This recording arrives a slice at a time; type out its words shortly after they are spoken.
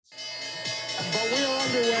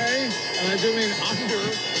underway, and I do mean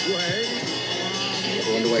underway.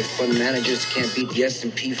 I wonder why fund managers can't beat the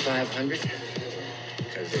S&P 500?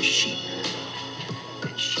 Because they're sheep.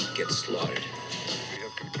 And sheep get slaughtered. We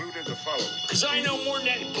have concluded the following. Because I know more than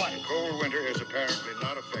anybody. Cold winter has apparently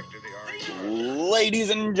not affected the orange. Ladies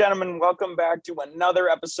and gentlemen, welcome back to another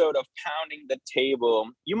episode of Pounding the Table.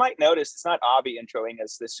 You might notice it's not Avi introing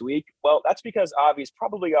us this week. Well, that's because Avi's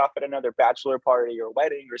probably off at another bachelor party or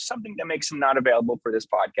wedding or something that makes him not available for this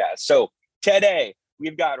podcast. So today,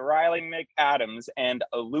 we've got Riley McAdams and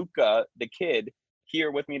Luca, the kid,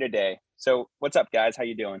 here with me today. So what's up, guys? How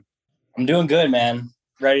you doing? I'm doing good, man.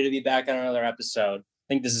 Ready to be back on another episode. I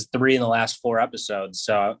think this is 3 in the last 4 episodes,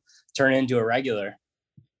 so turn into a regular.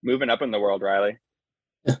 Moving up in the world, Riley.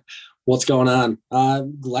 What's going on?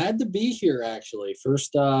 Glad to be here, actually.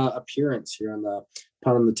 First appearance here on the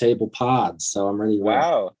Pound on the Table pod, so I'm ready to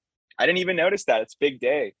Wow. I didn't even notice that. It's a big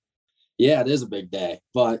day. Yeah, it is a big day,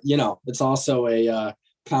 but, you know, it's also a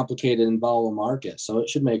complicated and volatile market, so it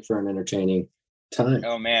should make for an entertaining time.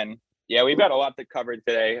 Oh, man. Yeah, we've got a lot to cover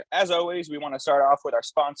today. As always, we want to start off with our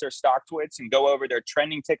sponsor, StockTwits, and go over their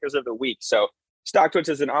trending tickers of the week. So StockTwits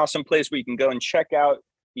is an awesome place where you can go and check out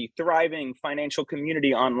the thriving financial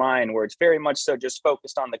community online, where it's very much so just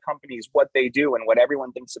focused on the companies, what they do, and what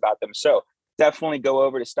everyone thinks about them. So definitely go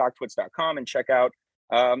over to stocktwits.com and check out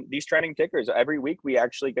these trending tickers. Every week, we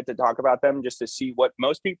actually get to talk about them just to see what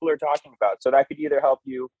most people are talking about. So that could either help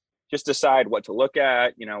you just decide what to look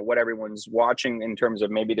at, you know, what everyone's watching in terms of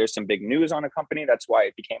maybe there's some big news on a company. That's why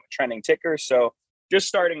it became a trending ticker. So just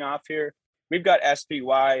starting off here, we've got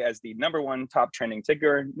SPY as the number 1 top trending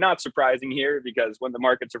ticker. Not surprising here because when the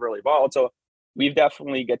markets are really volatile, we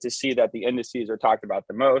definitely get to see that the indices are talked about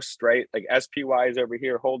the most, right? Like SPY is over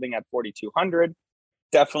here holding at 4,200.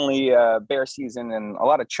 Definitely bear season and a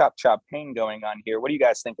lot of chop pain going on here. What do you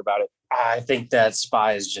guys think about it? I think that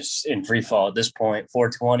SPY is just in free fall at this point.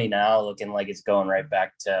 420 now, looking like it's going right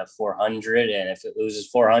back to 400. And if it loses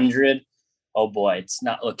 400, oh boy, it's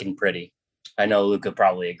not looking pretty. I know Luca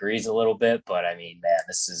probably agrees a little bit, but I mean, man,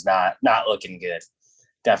 this is not looking good.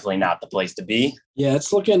 Definitely not the place to be. Yeah,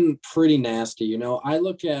 it's looking pretty nasty. You know, I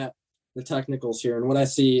look at the technicals here, and what I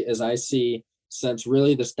see since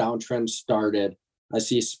really this downtrend started, I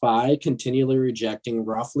see SPY continually rejecting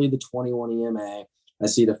roughly the 21 EMA. I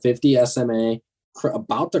see the 50 SMA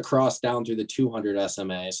about to cross down through the 200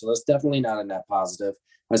 SMA. So that's definitely not a net positive.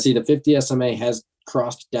 I see the 50 SMA has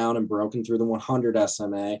crossed down and broken through the 100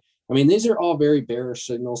 SMA. I mean, these are all very bearish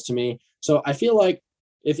signals to me. So I feel like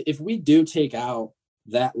if we do take out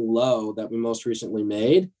that low that we most recently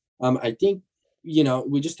made, I think, you know,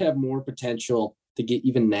 we just have more potential to get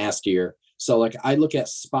even nastier. So like I look at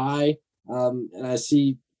SPY, and I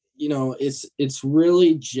see, you know, it's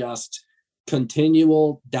really just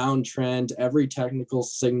continual downtrend. Every technical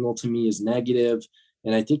signal to me is negative.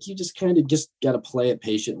 And I think you just kind of just got to play it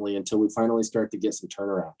patiently until we finally start to get some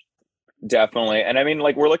turnaround. Definitely. And I mean,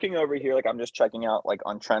 like we're looking over here, like I'm just checking out like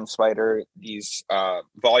on TrendSpider, these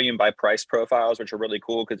volume by price profiles, which are really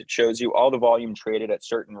cool because it shows you all the volume traded at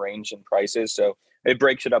certain range and prices. So it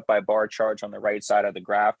breaks it up by bar charts on the right side of the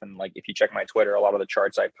graph. And like, if you check my Twitter, a lot of the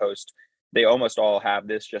charts I post, they almost all have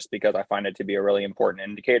this just because I find it to be a really important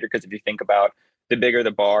indicator. Because if you think about the bigger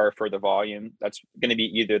the bar for the volume, that's going to be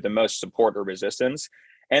either the most support or resistance.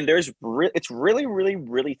 And it's really, really,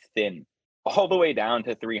 really thin all the way down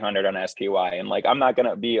to 300 on SPY. And like, I'm not going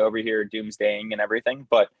to be over here doomsdaying and everything,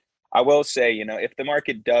 but I will say, you know, if the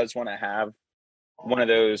market does want to have one of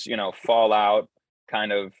those, you know, fallout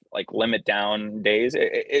kind of like limit down days,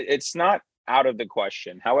 it's not out of the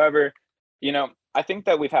question. However, you know, I think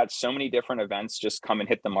that we've had so many different events just come and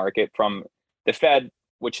hit the market, from the Fed,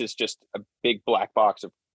 which is just a big black box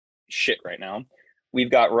of shit right now.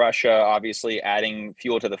 We've got Russia obviously adding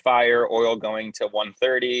fuel to the fire, oil going to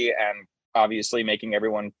 130, and obviously making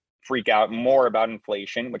everyone freak out more about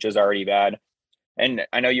inflation, which is already bad. And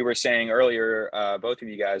I know you were saying earlier, both of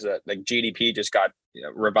you guys, that like GDP just got, you know,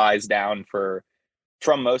 revised down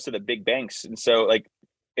from most of the big banks. And so like,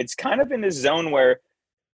 it's kind of in this zone where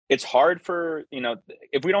it's hard for, you know,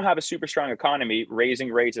 if we don't have a super strong economy,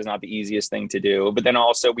 raising rates is not the easiest thing to do. But then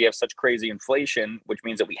also we have such crazy inflation, which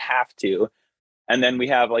means that we have to. And then we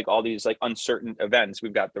have like all these like uncertain events.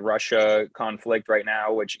 We've got the Russia conflict right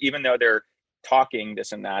now, which even though they're talking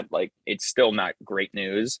this and that, like it's still not great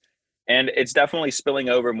news. And it's definitely spilling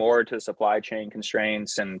over more to supply chain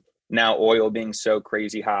constraints, and now oil being so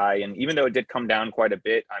crazy high. And even though it did come down quite a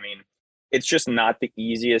bit, I mean, it's just not the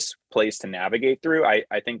easiest place to navigate through. I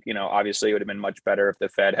think, you know, obviously it would have been much better if the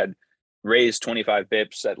Fed had raised 25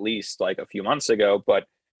 bips at least like a few months ago, but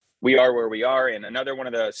we are where we are. And another one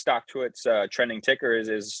of the StockTwits trending tickers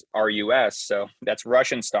is RUS. So that's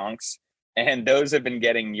Russian stonks. And those have been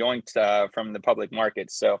getting yoinked from the public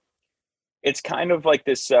markets. So it's kind of like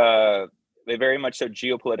this a very much so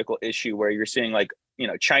geopolitical issue where you're seeing like,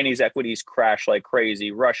 Chinese equities crash like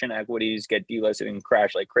crazy, Russian equities get delisted and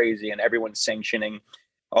crash like crazy, and everyone's sanctioning.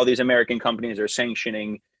 All these American companies are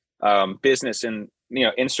sanctioning business, and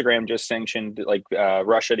Instagram just sanctioned like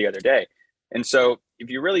Russia the other day. And so if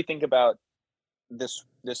you really think about this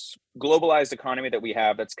globalized economy that we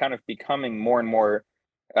have, that's kind of becoming more and more,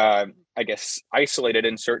 I guess, isolated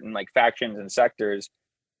in certain like factions and sectors,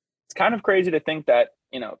 it's kind of crazy to think that,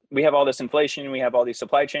 we have all this inflation, we have all these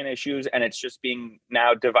supply chain issues, and it's just being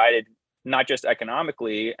now divided, not just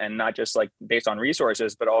economically and not just like based on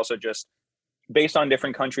resources, but also just based on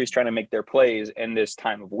different countries trying to make their plays in this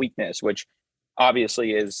time of weakness, which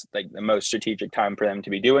obviously is like the most strategic time for them to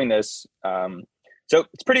be doing this. So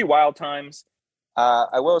it's pretty wild times.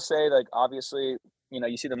 I will say, like, obviously,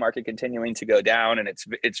 you see the market continuing to go down, and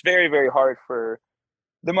it's very, very hard for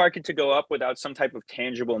the market to go up without some type of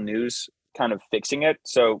tangible news kind of fixing it.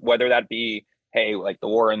 So whether that be, hey, like the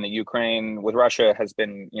war in the Ukraine with Russia has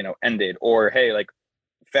been, ended, or hey, like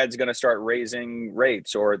Fed's going to start raising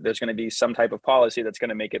rates, or there's going to be some type of policy that's going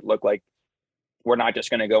to make it look like we're not just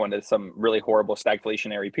going to go into some really horrible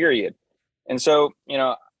stagflationary period. And so,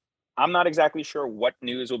 I'm not exactly sure what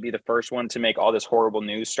news will be the first one to make all this horrible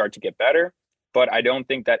news start to get better, but I don't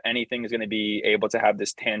think that anything is going to be able to have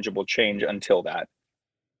this tangible change until that.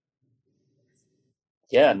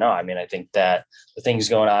 Yeah, no, I mean, I think that the things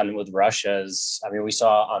going on with Russia is, we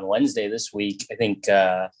saw on Wednesday this week, I think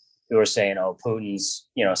we were saying, Putin's,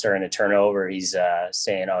 starting to turn over. He's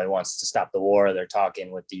saying, he wants to stop the war. They're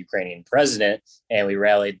talking with the Ukrainian president, and we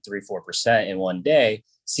rallied 3-4% in one day.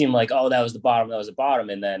 Seemed like, that was the bottom.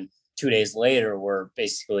 And then 2 days later, we're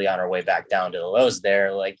basically on our way back down to the lows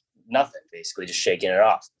there, like nothing, basically just shaking it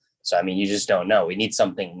off. So, you just don't know. We need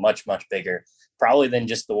something much, much bigger, probably than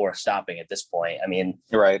just the war stopping at this point.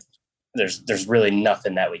 Right. There's really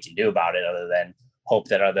nothing that we can do about it other than hope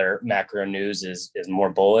that other macro news is more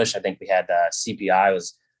bullish. I think we had CPI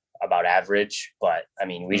was about average, but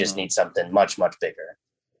we just need something much, much bigger.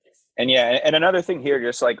 And and another thing here,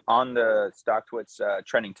 just like on the StockTwits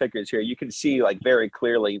trending tickers here, you can see like very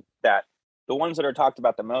clearly that the ones that are talked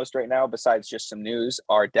about the most right now, besides just some news,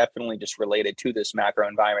 are definitely just related to this macro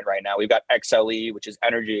environment right now. We've got XLE, which is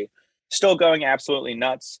energy, still going absolutely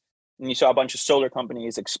nuts. And you saw a bunch of solar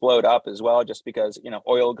companies explode up as well, just because,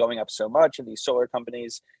 oil going up so much, and these solar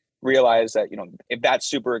companies realize that, if that's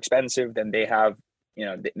super expensive, then they have,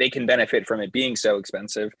 they can benefit from it being so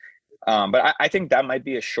expensive. But I think that might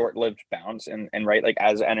be a short-lived bounce, and right, like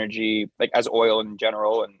as energy, like as oil in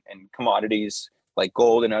general, and commodities like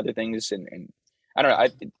gold and other things, and I don't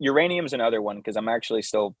know, uranium's another one, because I'm actually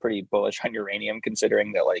still pretty bullish on uranium,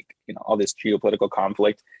 considering that, like, all this geopolitical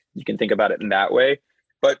conflict, you can think about it in that way.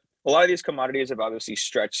 But a lot of these commodities have obviously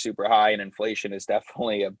stretched super high, and inflation is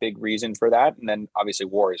definitely a big reason for that, and then obviously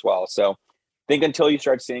war as well. So I think until you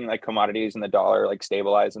start seeing like commodities and the dollar like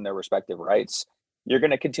stabilize in their respective rights, you're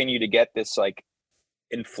going to continue to get this like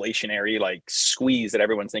inflationary like squeeze that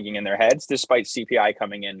everyone's thinking in their heads, despite CPI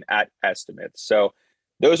coming in at estimates. So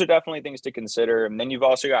those are definitely things to consider. And then you've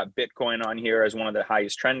also got Bitcoin on here as one of the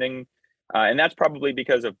highest trending. And that's probably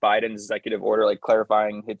because of Biden's executive order, like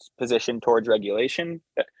clarifying his position towards regulation.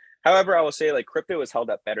 However, I will say like crypto has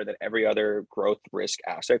held up better than every other growth risk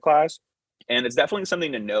asset class. And it's definitely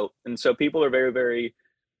something to note. And so people are very, very,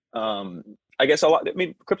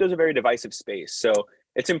 crypto is a very divisive space. So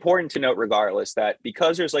it's important to note regardless that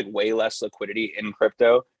because there's like way less liquidity in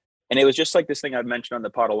crypto, and it was just like this thing I'd mentioned on the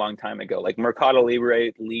pod a long time ago, like Mercado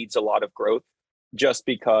Libre leads a lot of growth just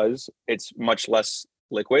because it's much less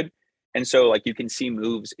liquid. And so like you can see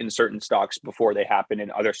moves in certain stocks before they happen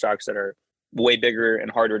in other stocks that are way bigger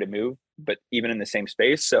and harder to move, but even in the same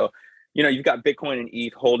space. So, you've got Bitcoin and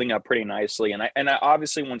ETH holding up pretty nicely. And I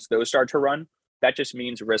obviously, once those start to run, that just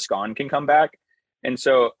means risk on can come back. And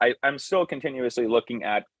so I'm still continuously looking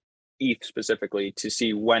at ETH specifically to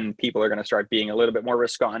see when people are going to start being a little bit more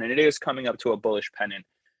risk on, and it is coming up to a bullish pennant.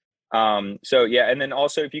 So yeah, and then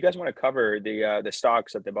also if you guys want to cover the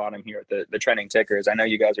stocks at the bottom here, the trending tickers, I know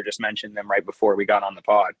you guys are just mentioning them right before we got on the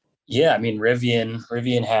pod. Yeah,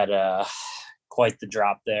 Rivian had quite the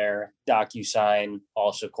drop there. DocuSign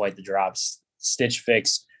also quite the drops. Stitch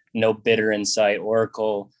Fix, no bidder in sight.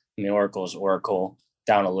 Oracle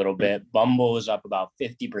down a little bit. Bumble was up about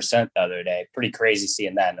 50% the other day. Pretty crazy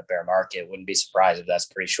seeing that in the bear market. Wouldn't be surprised if that's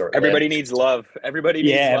pretty short. Everybody needs love. Everybody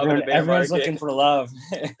needs love. Everyone's looking for love.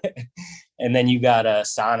 And then you got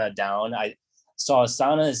Sana down. So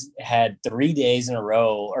Asana's had 3 days in a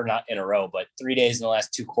row, or not in a row, but 3 days in the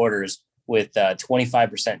last 2 quarters with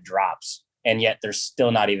 25% drops. And yet they're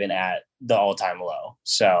still not even at the all-time low.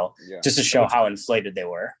 So just to show how inflated they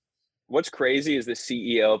were. What's crazy is the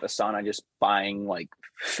CEO of Asana just buying like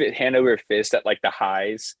hand over fist at like the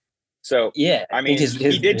highs. So yeah, I mean,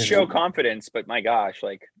 he did show confidence, but my gosh,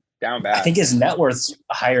 like down bad. I think his net worth's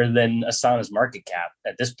higher than Asana's market cap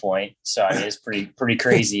at this point. So I mean, it's pretty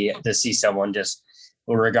crazy to see someone just,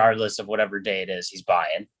 regardless of whatever day it is, he's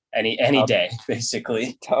buying any day,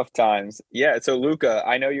 basically. Tough times. Yeah. So Luca,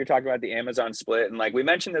 I know you're talking about the Amazon split, and like we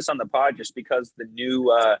mentioned this on the pod just because the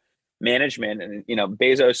new management, and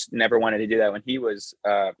Bezos never wanted to do that when he was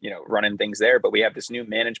running things there, but we have this new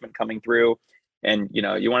management coming through, and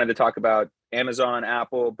you wanted to talk about Amazon,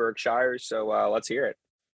 Apple, Berkshire, so let's hear it.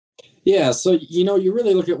 Yeah, so you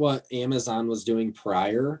really look at what Amazon was doing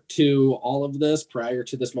prior to all of this, prior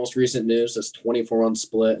to this most recent news, this 24-1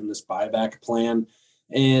 split and this buyback plan,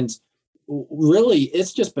 and really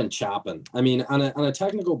it's just been chopping. I mean, on a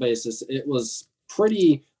technical basis, it was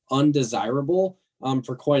pretty undesirable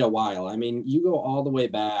for quite a while. I mean, you go all the way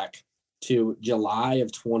back to July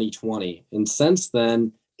of 2020, and since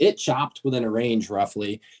then it chopped within a range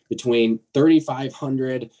roughly between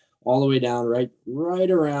 3,500 all the way down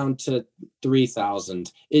right around to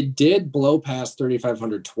 3,000. It did blow past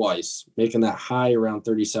 3,500 twice, making that high around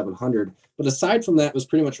 3,700. But aside from that, it was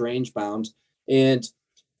pretty much range bound. And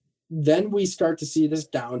then we start to see this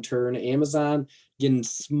downturn, Amazon getting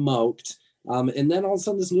smoked. And then all of a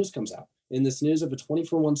sudden this news comes out. And this news of a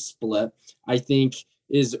 24-1 split, I think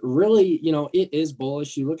is really, it is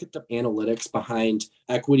bullish. You look at the analytics behind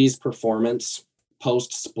equities performance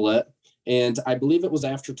post-split, and I believe it was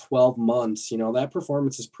after 12 months, that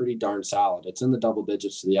performance is pretty darn solid. It's in the double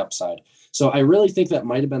digits to the upside. So I really think that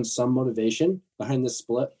might have been some motivation behind this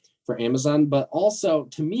split for Amazon. But also,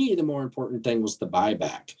 to me, the more important thing was the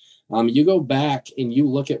buyback. You go back and you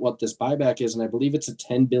look at what this buyback is, and I believe it's a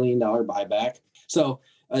 $10 billion buyback. So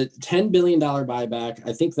a $10 billion buyback,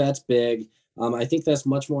 I think that's big. I think that's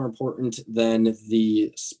much more important than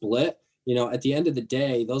the split. At the end of the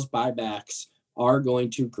day, those buybacks are going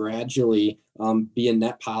to gradually be a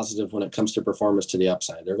net positive when it comes to performance to the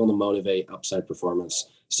upside. They're going to motivate upside performance.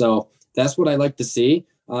 So that's what I like to see.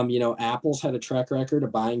 Apple's had a track record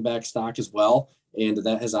of buying back stock as well, and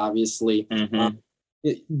that has obviously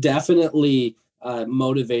definitely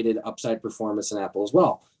motivated upside performance in Apple as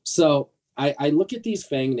well. So I look at these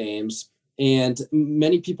FANG names, and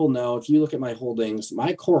many people know, if you look at my holdings,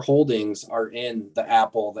 my core holdings are in the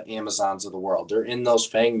Apple, the Amazons of the world. They're in those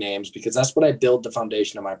FANG names because that's what I build the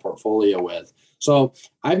foundation of my portfolio with. So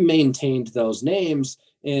I've maintained those names,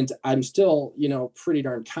 and I'm still, pretty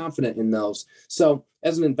darn confident in those. So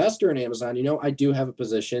as an investor in Amazon, I do have a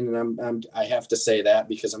position, and I have to say that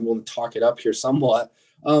because I'm going to talk it up here somewhat.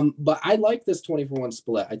 But I like this 24-1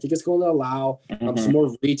 split. I think it's going to allow some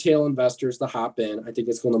more retail investors to hop in. I think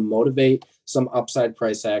it's going to motivate some upside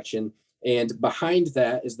price action. And behind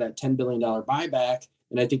that is that $10 billion buyback.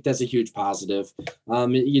 And I think that's a huge positive.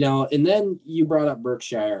 And then you brought up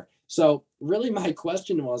Berkshire. So really my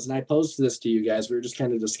question was, and I posed this to you guys, we were just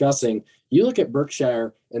kind of discussing, you look at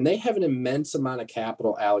Berkshire and they have an immense amount of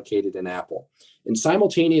capital allocated in Apple. And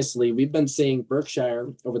simultaneously, we've been seeing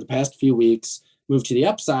Berkshire over the past few weeks move to the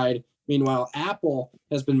upside. Meanwhile, Apple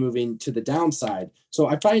has been moving to the downside. So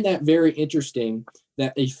I find that very interesting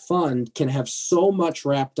that a fund can have so much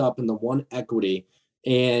wrapped up in the one equity,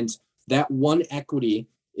 and that one equity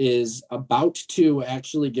is about to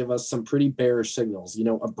actually give us some pretty bearish signals.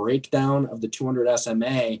 A breakdown of the 200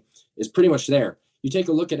 SMA is pretty much there. You take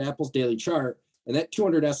a look at Apple's daily chart, and that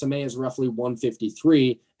 200 SMA is roughly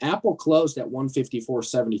 153. Apple closed at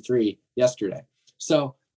 154.73 yesterday.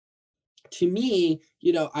 So to me,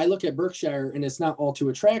 I look at Berkshire and it's not all too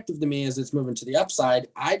attractive to me as it's moving to the upside.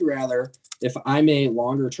 I'd rather, if I'm a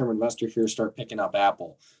longer term investor here, start picking up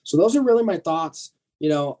Apple. So those are really my thoughts.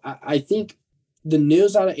 I think the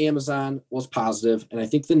news out of Amazon was positive, and I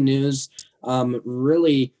think the news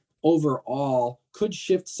really overall could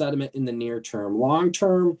shift sentiment in the near term. Long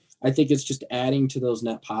term, I think it's just adding to those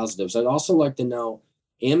net positives. I'd also like to know,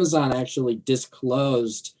 Amazon actually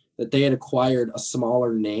disclosed that they had acquired a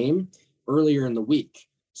smaller name earlier in the week.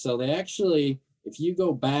 So they actually, if you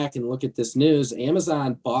go back and look at this news,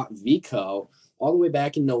 Amazon bought Veeco all the way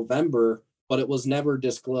back in November, but it was never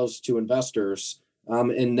disclosed to investors.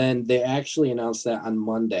 And then they actually announced that on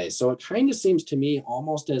Monday. So it kind of seems to me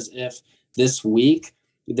almost as if this week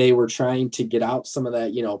they were trying to get out some of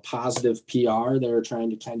that, positive PR. They were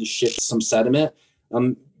trying to kind of shift some sentiment.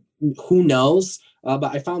 Who knows?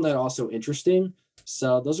 But I found that also interesting.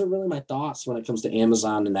 So those are really my thoughts when it comes to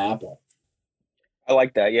Amazon and Apple. I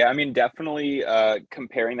like that. Yeah, I mean, definitely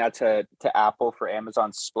comparing that to Apple for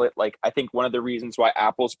Amazon split. Like, I think one of the reasons why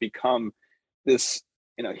Apple's become this,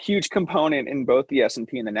 huge component in both the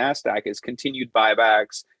S&P and the Nasdaq is continued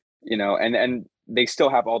buybacks. And they still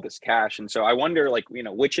have all this cash, and so I wonder, like,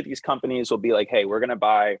 which of these companies will be like, hey, we're gonna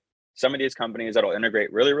buy some of these companies that'll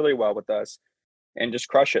integrate really, really well with us and just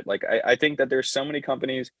crush it. Like, I think that there's so many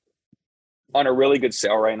companies on a really good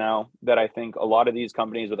sale right now that I think a lot of these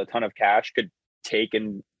companies with a ton of cash could take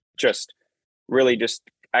and just really just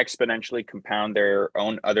exponentially compound their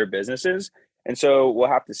own other businesses. And so we'll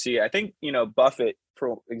have to see. I think, Buffett,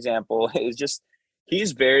 for example, is just,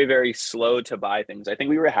 he's very, very slow to buy things. I think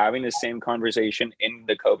we were having the same conversation in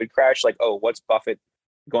the COVID crash, like, oh, what's Buffett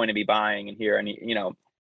going to be buying in here? And,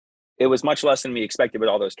 it was much less than we expected with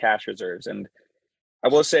all those cash reserves. And I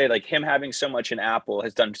will say, like, him having so much in Apple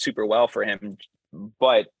has done super well for him.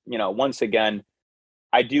 But, once again,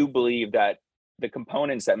 I do believe that the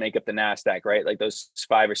components that make up the NASDAQ, right? Like those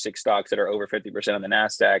 5 or 6 stocks that are over 50% of the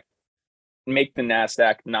NASDAQ make the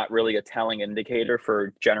NASDAQ not really a telling indicator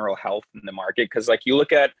for general health in the market. Cause like you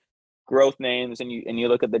look at growth names and you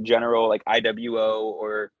look at the general, like IWO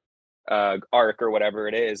or ARC or whatever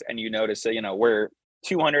it is, and you notice that, we're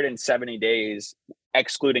 270 days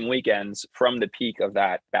excluding weekends from the peak of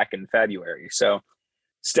that back in February. So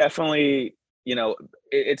it's definitely,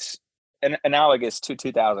 it's analogous to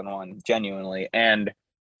 2001, genuinely, and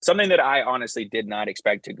something that I honestly did not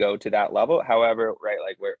expect to go to that level. However, right,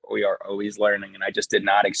 like we are always learning, and I just did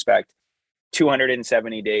not expect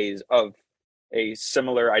 270 days of a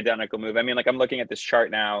similar identical move. I mean, like, I'm looking at this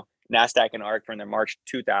chart now, NASDAQ and ARC from their March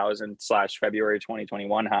 2000/February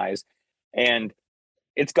 2021 highs, and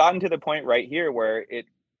it's gotten to the point right here where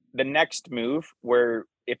the next move, where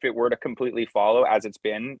if it were to completely follow as it's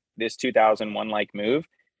been this 2001 like move,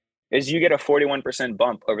 is you get a 41%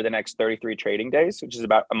 bump over the next 33 trading days, which is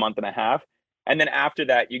about a month and a half. And then after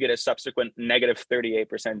that, you get a subsequent negative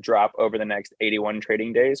 38% drop over the next 81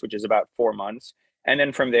 trading days, which is about 4 months. And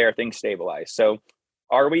then from there, things stabilize. So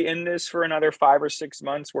are we in this for another 5 or 6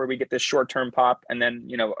 months where we get this short-term pop and then,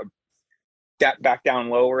 back down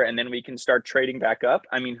lower, and then we can start trading back up?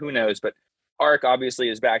 I mean, who knows? But ARC obviously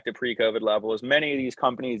is back to pre-COVID levels. Many of these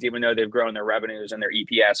companies, even though they've grown their revenues and their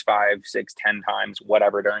EPS 5, 6, 10 times,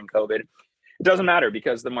 whatever during COVID, it doesn't matter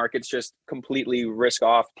because the market's just completely risk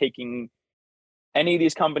off taking any of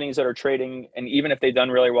these companies that are trading. And even if they've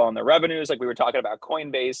done really well in their revenues, like we were talking about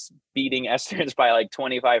Coinbase beating estimates by like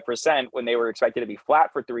 25% when they were expected to be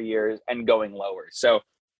flat for 3 years and going lower. So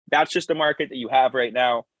that's just the market that you have right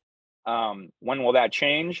now. When will that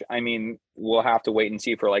change? I mean, we'll have to wait and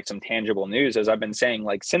see for like some tangible news. As I've been saying,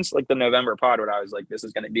 like since like the November pod, when I was like, this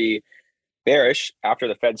is going to be bearish after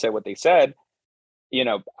the Fed said what they said,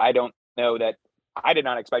 I don't know that I did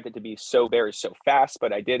not expect it to be so bearish so fast,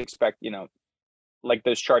 but I did expect, like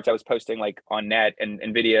those charts I was posting like on Net and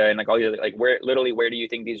Nvidia and like all the like where do you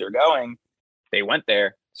think these are going? They went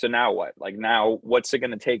there. So now what? Like now what's it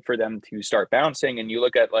going to take for them to start bouncing? And you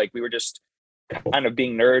look at, like, we were just kind of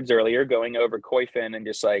being nerds earlier, going over Koyfin and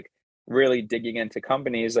just like really digging into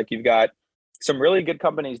companies. Like you've got some really good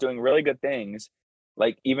companies doing really good things.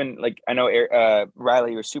 Like even like I know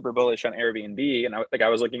Riley was super bullish on Airbnb, and I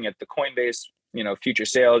was looking at the Coinbase, future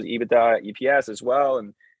sales, EBITDA, EPS as well,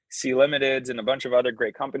 and C Limiteds and a bunch of other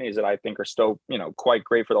great companies that I think are still quite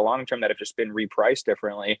great for the long term that have just been repriced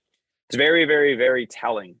differently. It's very, very, very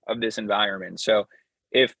telling of this environment. So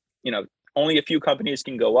if only a few companies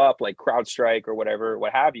can go up, like CrowdStrike or whatever,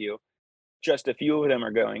 what have you, just a few of them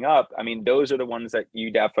are going up. I mean, those are the ones that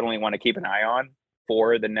you definitely want to keep an eye on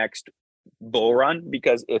for the next bull run,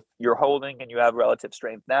 because if you're holding and you have relative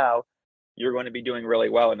strength now, you're going to be doing really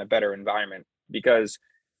well in a better environment, because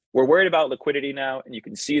we're worried about liquidity now, and you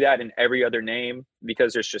can see that in every other name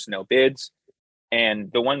because there's just no bids.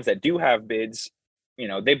 And the ones that do have bids,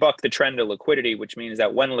 they buck the trend of liquidity, which means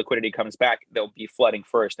that when liquidity comes back, they'll be flooding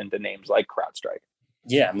first into names like CrowdStrike.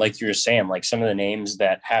 Yeah, like you were saying, like some of the names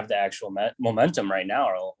that have the actual momentum right now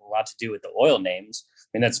are a lot to do with the oil names.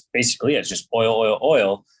 I mean, that's basically it's just oil, oil,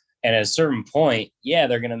 oil. And at a certain point, yeah,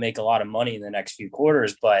 they're going to make a lot of money in the next few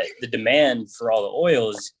quarters, but the demand for all the oil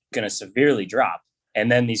is going to severely drop.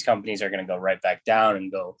 And then these companies are going to go right back down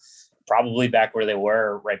and go probably back where they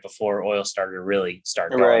were right before oil started to really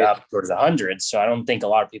start going up towards the hundreds. So I don't think a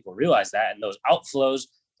lot of people realize that. And those outflows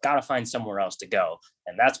got to find somewhere else to go.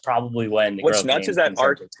 And that's probably when the What's nuts is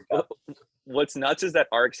that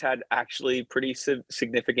ARC's had actually pretty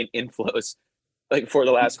significant inflows like for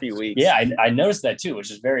the last few weeks. Yeah, I noticed that too,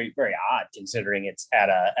 which is very, very odd considering it's at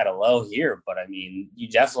a low here. But I mean, you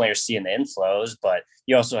definitely are seeing the inflows, but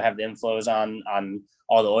you also have the inflows on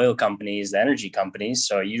all the oil companies, the energy companies.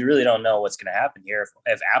 So you really don't know what's going to happen here.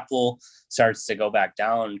 If Apple starts to go back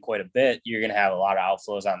down quite a bit, you're going to have a lot of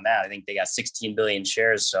outflows on that. I think they got 16 billion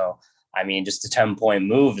shares. So, I mean, just a 10-point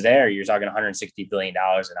move there, you're talking $160 billion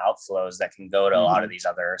in outflows that can go to a lot of these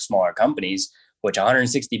other smaller companies, which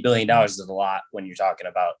 $160 billion is a lot when you're talking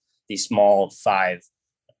about these small $5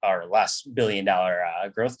 or less billion-dollar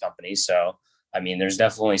growth companies. So, I mean, there's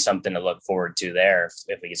definitely something to look forward to there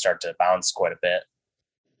if we can start to bounce quite a bit.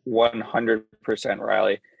 100%,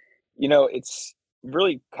 Riley. You know, it's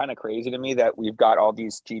really kind of crazy to me that we've got all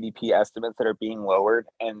these GDP estimates that are being lowered.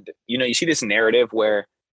 And, you know, you see this narrative where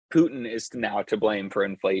Putin is now to blame for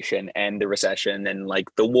inflation and the recession and like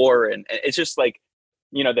the war. And it's just like,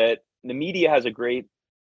 you know, that the media has a great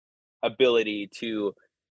ability to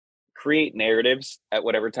create narratives at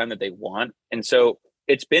whatever time that they want. And so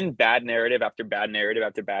it's been bad narrative after bad narrative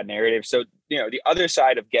after bad narrative. So, you know, the other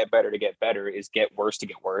side of get better to get better is get worse to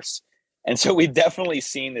get worse. And so we've definitely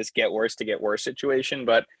seen this get worse to get worse situation.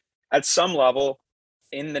 But at some level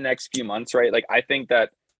in the next few months, right, like I think that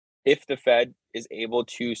if the Fed is able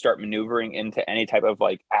to start maneuvering into any type of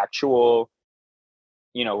like actual,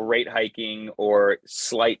 you know, rate hiking or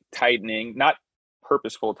slight tightening, not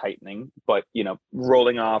purposeful tightening, but, you know,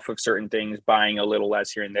 rolling off of certain things, buying a little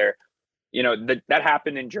less here and there. You know, that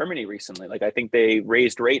happened in Germany recently. Like, I think they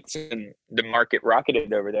raised rates and the market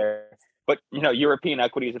rocketed over there. But, you know, European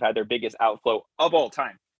equities have had their biggest outflow of all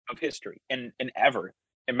time, of history, and ever,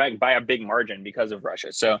 and by a big margin because of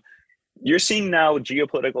Russia. So you're seeing now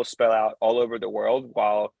geopolitical spell out all over the world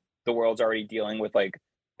while the world's already dealing with like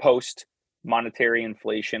post monetary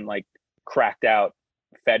inflation, like cracked out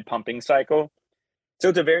Fed pumping cycle. So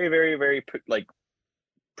it's a very, very, very like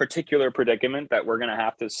particular predicament that we're going to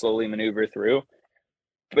have to slowly maneuver through.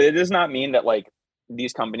 But it does not mean that like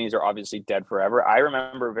these companies are obviously dead forever. I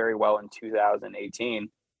remember very well in 2018,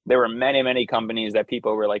 there were many, many companies that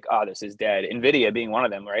people were like, oh, this is dead. NVIDIA being one of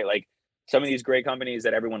them, right? Like some of these great companies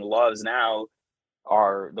that everyone loves now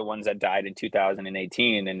are the ones that died in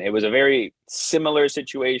 2018. And it was a very similar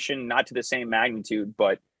situation, not to the same magnitude,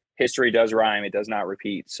 but history does rhyme. It does not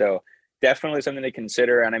repeat. So definitely something to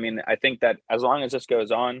consider. And I mean, I think that as long as this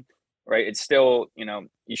goes on, right, it's still, you know,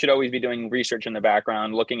 you should always be doing research in the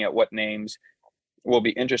background, looking at what names will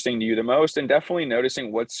be interesting to you the most, and definitely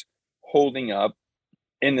noticing what's holding up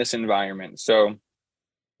in this environment. So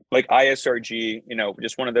like ISRG, you know,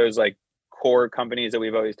 just one of those like core companies that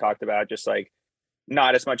we've always talked about, just like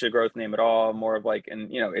not as much a growth name at all, more of like,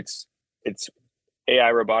 and, you know, it's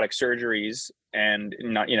AI robotic surgeries and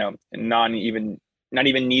not, you know, not even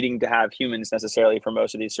needing to have humans necessarily for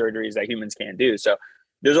most of these surgeries that humans can't do. So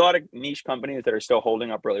there's a lot of niche companies that are still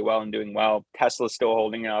holding up really well and doing well. Tesla's still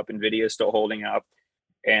holding up, NVIDIA is still holding up,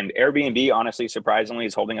 and Airbnb, honestly, surprisingly,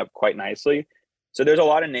 is holding up quite nicely. So there's a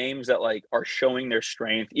lot of names that like are showing their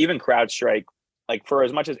strength. Even CrowdStrike, like for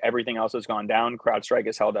as much as everything else has gone down, CrowdStrike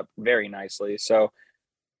has held up very nicely. So,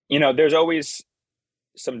 you know, there's always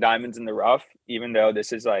some diamonds in the rough, even though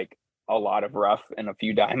this is like a lot of rough and a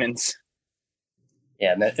few diamonds.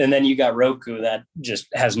 Yeah, and then you got Roku that just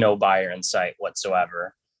has no buyer in sight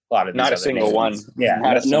whatsoever. A lot of these not a single names. one.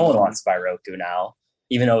 Yeah, no one wants to buy Roku now.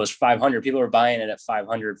 Even though it was 500, people were buying it at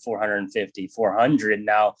 500, 450, 400.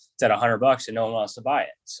 Now it's at $100 and no one wants to buy it.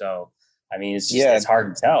 So, I mean, it's just, it's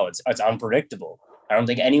hard to tell. It's unpredictable. I don't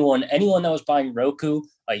think anyone that was buying Roku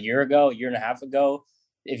a year and a half ago,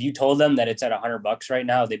 if you told them that it's at $100 right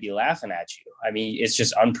now, they'd be laughing at you. I mean, it's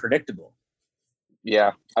just unpredictable.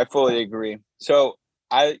 Yeah, I fully agree. So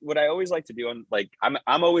what I always like to do, and like I'm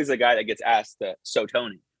always the guy that gets asked, so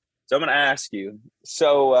Tony. So I'm going to ask you,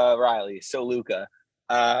 so Riley, so Luca,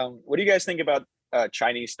 what do you guys think about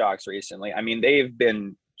Chinese stocks recently? I mean, they've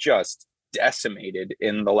been just decimated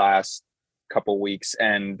in the last couple weeks,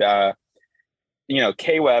 and you know,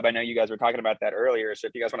 KWeb, I know you guys were talking about that earlier. So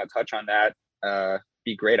if you guys want to touch on that,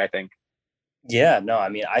 be great, I think. Yeah, no, I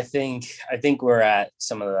mean, I think we're at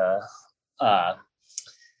some of the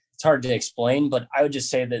it's hard to explain, but I would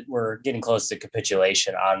just say that we're getting close to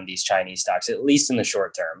capitulation on these Chinese stocks, at least in the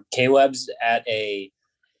short term. KWeb's at a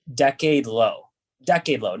decade low,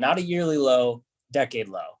 not a yearly low, decade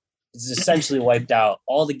low. It's essentially wiped out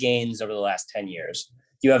all the gains over the last 10 years.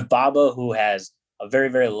 You have Baba, who has a very,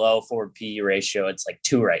 very low forward PE ratio. It's like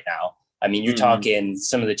 2 right now. I mean, you're talking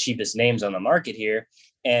some of the cheapest names on the market here.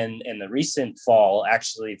 And in the recent fall,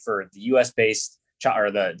 actually, for the US based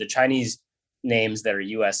or the Chinese names that are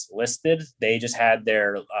US listed, they just had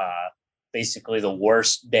their basically the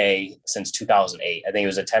worst day since 2008. I think it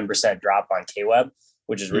was a 10% drop on KWeb,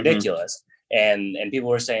 which is ridiculous. And people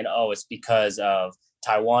were saying, oh, it's because of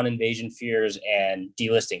Taiwan invasion fears and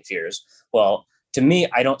delisting fears. Well, to me,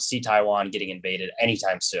 I don't see Taiwan getting invaded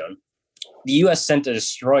anytime soon. The U.S. sent a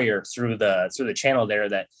destroyer through the channel there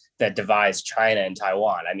that divides China and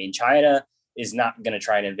Taiwan. I mean, China is not going to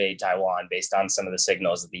try and invade Taiwan based on some of the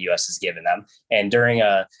signals that the U.S. has given them. And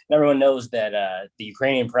everyone knows that the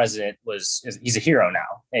Ukrainian president he's a hero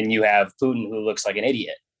now, and you have Putin who looks like an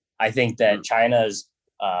idiot. I think that China's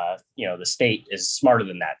the state is smarter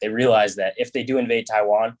than that. They realize that if they do invade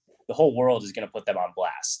Taiwan, the whole world is going to put them on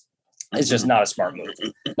blast. It's just not a smart move.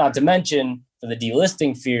 Not to mention, for the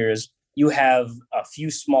delisting fears, you have a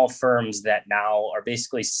few small firms that now are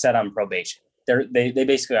basically set on probation. They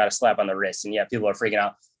basically got a slap on the wrist, and people are freaking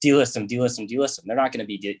out. Delist them. They're not going to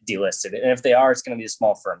be delisted, and if they are, it's going to be the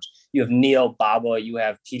small firms. You have Neo, Baba, you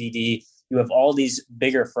have PDD, you have all these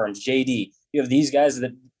bigger firms, JD. You have these guys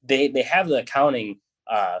that they have the accounting,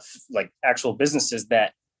 like actual businesses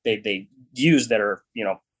that they use that are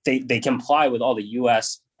they comply with all the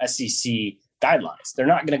U.S. SEC guidelines. They're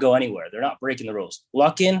not going to go anywhere. They're not breaking the rules.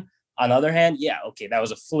 Luckin, on the other hand, that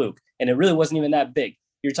was a fluke, and it really wasn't even that big.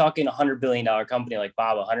 You're talking a $100 billion company like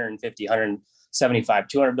Baba, 150, 175,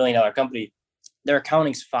 $200 billion company. Their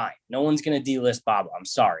accounting's fine. No one's going to delist Baba. I'm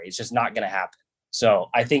sorry. It's just not going to happen. So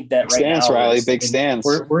I think that big stance, now, Riley, big stance.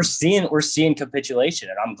 We're seeing capitulation,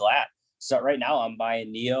 and I'm glad. So right now I'm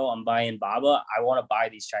buying Neo, I'm buying Baba. I want to buy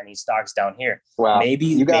these Chinese stocks down here. Wow.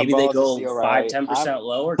 Maybe they go 5-10%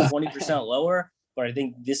 lower, 20% lower. But I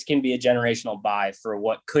think this can be a generational buy for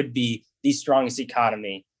what could be the strongest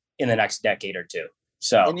economy in the next decade or two.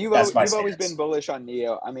 So and you've always been bullish on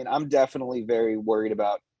Neo. I mean, I'm definitely very worried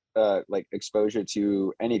about like exposure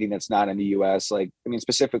to anything that's not in the US. Like, I mean,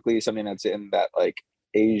 specifically something that's in that like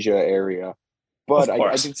Asia area. But I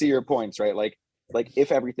can see your points, right? Like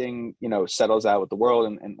if everything, settles out with the world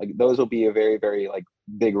and like those will be a very, very like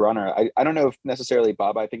big runner. I don't know if necessarily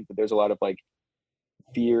Bob, I think that there's a lot of like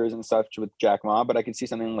fears and stuff with Jack Ma, but I can see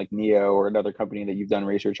something like Neo or another company that you've done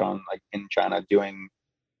research on like in China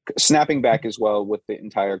snapping back as well with the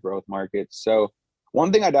entire growth market. So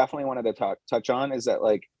one thing I definitely wanted to touch on is that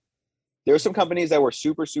like there are some companies that were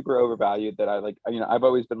super, super overvalued that I like, I've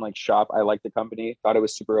always been like Shop. I like the company, thought it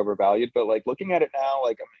was super overvalued, but like looking at it now,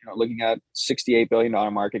 like, looking at $68 billion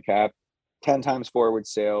market cap, 10 times forward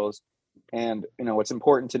sales. And, what's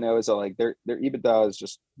important to know is that like their EBITDA is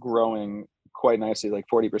just growing quite nicely, like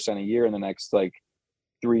 40% a year in the next like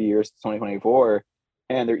 3 years to 2024.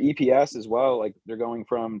 And their EPS as well, like they're going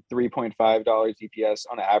from $3.5 EPS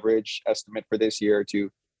on average estimate for this year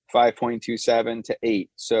to 5.27 to 8.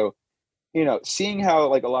 So, seeing how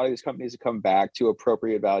like a lot of these companies have come back to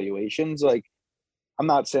appropriate valuations, like I'm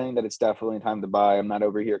not saying that it's definitely time to buy. I'm not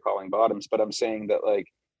over here calling bottoms, but I'm saying that like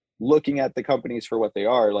looking at the companies for what they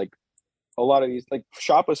are, like a lot of these, like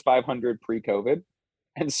Shop was 500 pre-COVID.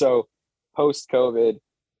 And so post-COVID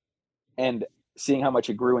and seeing how much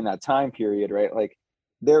it grew in that time period, right? Like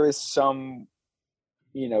there is some,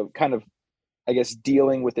 kind of, I guess,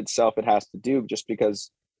 dealing with itself it has to do just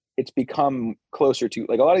because it's become closer to,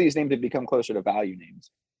 like a lot of these names have become closer to value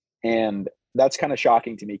names. And that's kind of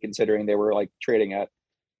shocking to me considering they were like trading at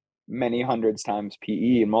many hundreds times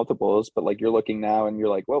PE and multiples, but like you're looking now and you're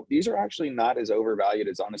like, well, these are actually not as overvalued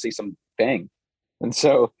as honestly some Bang. And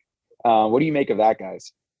so what do you make of that,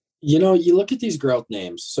 guys? You look at these growth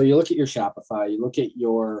names. So you look at your Shopify, you look at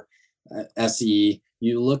your SE,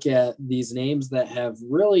 you look at these names that have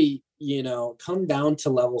really, come down to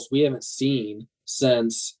levels we haven't seen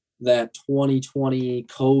since that 2020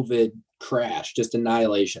 COVID crash, just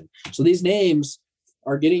annihilation. So these names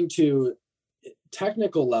are getting to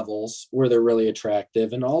technical levels where they're really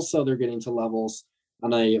attractive. And also they're getting to levels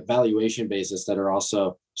on a valuation basis that are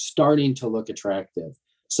also starting to look attractive.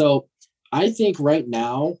 So I think right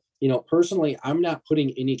now, personally, I'm not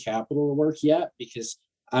putting any capital to work yet because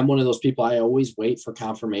I'm one of those people, I always wait for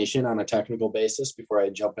confirmation on a technical basis before I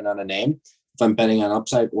jump in on a name. If I'm betting on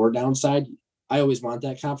upside or downside, I always want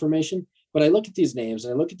that confirmation. But I look at these names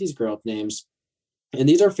and I look at these growth names, and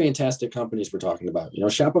these are fantastic companies we're talking about.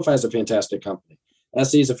 Shopify is a fantastic company.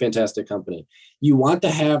 SE is a fantastic company. You want to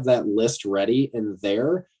have that list ready and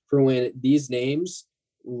there for when these names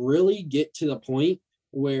really get to the point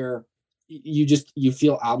where you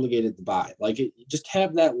feel obligated to buy. Just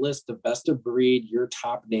have that list of best of breed, your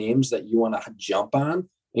top names that you want to jump on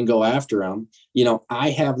and go after them.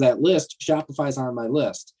 I have that list. Shopify's on my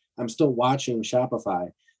list. I'm still watching Shopify.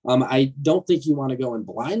 I don't think you want to go in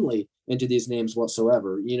blindly into these names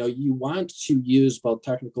whatsoever. You want to use both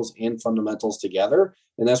technicals and fundamentals together,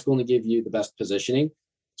 and that's going to give you the best positioning.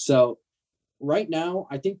 So right now,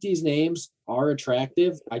 I think these names are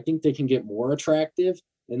attractive. I think they can get more attractive,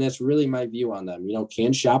 and that's really my view on them.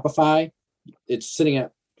 Can Shopify, it's sitting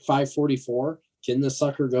at 544. Can the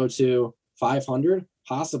sucker go to 500?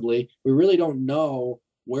 Possibly. We really don't know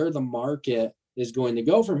where the market is going to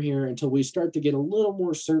go from here until we start to get a little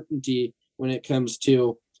more certainty when it comes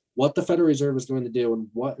to what the Federal Reserve is going to do and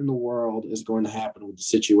what in the world is going to happen with the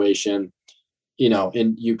situation,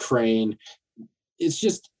 in Ukraine.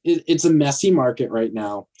 It's a messy market right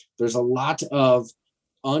now. There's a lot of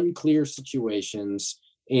unclear situations.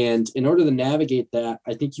 And in order to navigate that,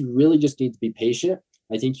 I think you really just need to be patient.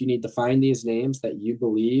 I think you need to find these names that you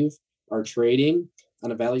believe are trading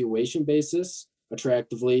on a valuation basis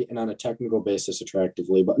attractively and on a technical basis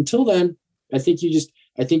attractively. But until then, I think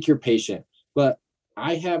you're patient. But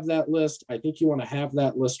I have that list. I think you want to have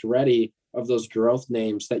that list ready of those growth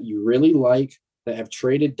names that you really like, that have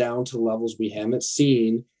traded down to levels we haven't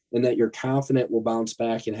seen, and that you're confident will bounce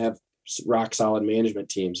back and have rock solid management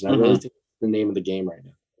teams. And I really think that's the name of the game right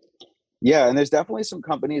now. Yeah, and there's definitely some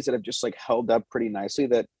companies that have just like held up pretty nicely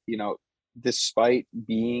that, despite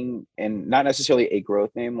being, and not necessarily a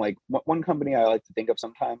growth name, like one company I like to think of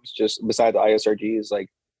sometimes, just besides ISRG, is like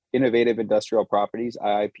Innovative Industrial Properties,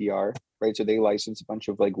 IIPR, right? So they license a bunch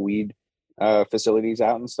of like weed facilities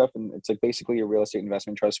out and stuff, and it's like basically a real estate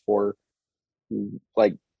investment trust for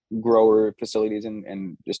like grower facilities,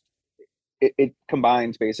 and just it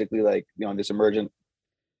combines basically like this emergent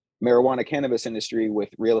marijuana cannabis industry with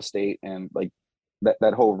real estate and like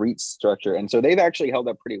that whole REIT structure. And so they've actually held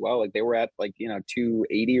up pretty well. Like they were at like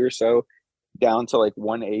 280 or so down to like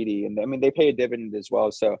 180, and I mean they pay a dividend as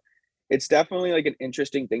well. So it's definitely like an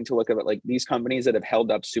interesting thing to look at, like these companies that have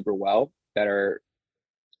held up super well, that are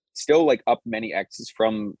still like up many X's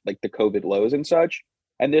from like the COVID lows and such.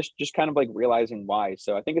 And this just kind of like realizing why.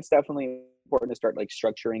 So I think it's definitely important to start like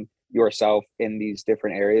structuring yourself in these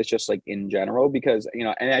different areas, just like in general, because, and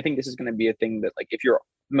I think this is going to be a thing that like, if you're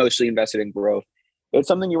mostly invested in growth, it's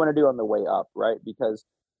something you want to do on the way up, right? Because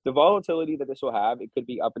the volatility that this will have, it could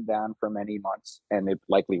be up and down for many months, and it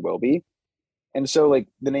likely will be. And so like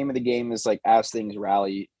the name of the game is like, as things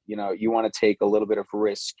rally, you want to take a little bit of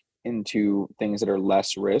risk into things that are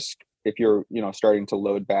less risk if you're, starting to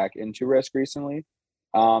load back into risk recently.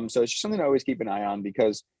 So it's just something to always keep an eye on,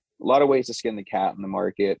 because a lot of ways to skin the cat in the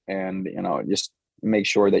market, and, just make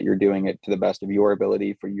sure that you're doing it to the best of your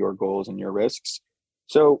ability for your goals and your risks.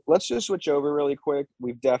 So let's just switch over really quick.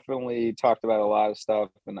 We've definitely talked about a lot of stuff,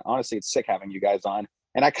 and honestly, it's sick having you guys on.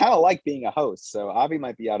 And I kind of like being a host. So Avi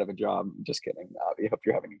might be out of a job. Just kidding, Avi. Hope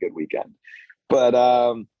you're having a good weekend. But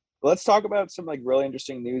let's talk about some like really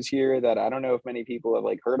interesting news here that I don't know if many people have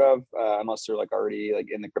like heard of, unless they're like already like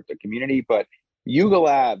in the crypto community. But Yuga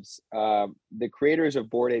Labs, the creators of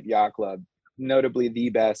Bored Ape Yacht Club, notably the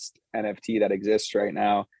best NFT that exists right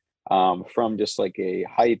now, from just like a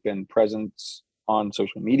hype and presence on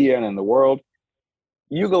social media and in the world.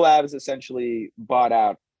 Yuga Labs essentially bought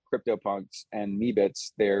out CryptoPunks and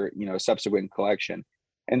Meebits, their subsequent collection,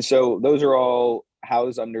 and so those are all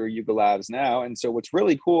housed under Yuga Labs now. And so what's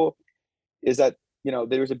really cool is that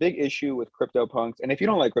there's a big issue with CryptoPunks, and if you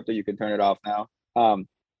don't like crypto, you can turn it off now.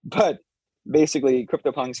 But basically,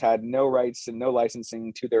 CryptoPunks had no rights and no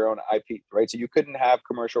licensing to their own IP, right? So you couldn't have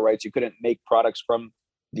commercial rights. You couldn't make products from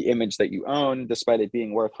the image that you own, despite it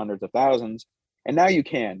being worth hundreds of thousands. And now you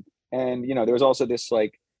can. And, there was also this,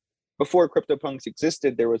 like, before CryptoPunks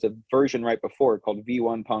existed, there was a version right before called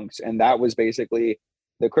V1 Punks. And that was basically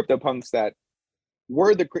the CryptoPunks that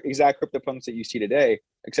were the exact CryptoPunks that you see today,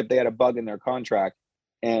 except they had a bug in their contract,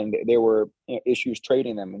 and there were issues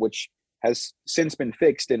trading them, which has since been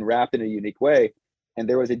fixed and wrapped in a unique way. And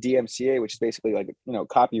there was a DMCA, which is basically like,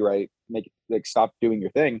 copyright, make like stop doing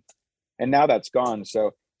your thing. And now that's gone.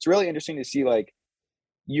 So it's really interesting to see like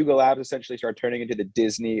Yuga Labs essentially start turning into the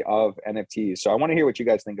Disney of NFTs. So I want to hear what you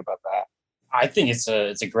guys think about that. I think it's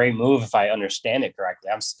a great move if I understand it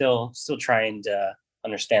correctly. I'm still trying to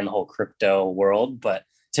understand the whole crypto world, but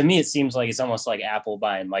to me it seems like it's almost like Apple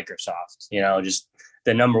buying Microsoft, just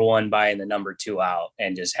the number one buying the number two out,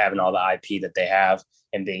 and just having all the IP that they have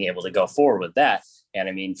and being able to go forward with that. And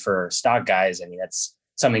I mean, for stock guys, I mean, that's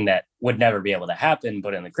something that would never be able to happen,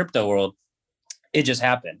 but in the crypto world, it just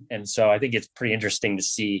happened. And so I think it's pretty interesting to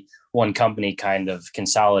see one company kind of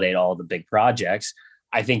consolidate all the big projects.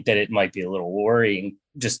 I think that it might be a little worrying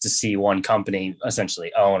just to see one company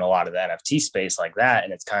essentially own a lot of the NFT space like that.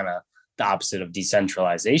 And it's kind of the opposite of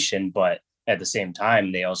decentralization, but at the same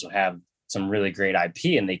time, they also have some really great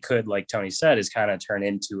IP, and they could, like Tony said, is kind of turn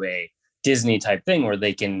into a Disney type thing where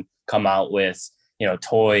they can come out with,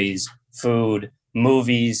 toys, food,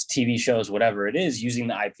 movies, TV shows, whatever it is, using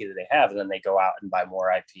the IP that they have, and then they go out and buy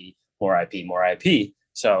more IP, more IP, more IP.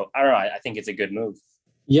 So I don't know. I think it's a good move.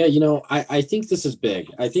 Yeah, I think this is big.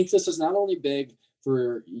 I think this is not only big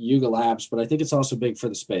for Yuga Labs, but I think it's also big for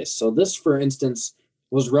the space. So this, for instance,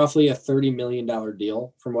 was roughly a $30 million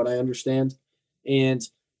deal from what I understand. And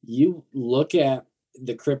you look at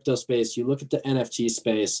the crypto space, you look at the NFT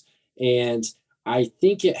space, and I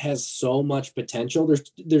think it has so much potential.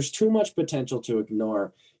 There's too much potential to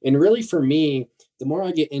ignore. And really for me, the more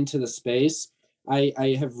I get into the space,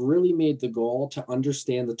 I have really made the goal to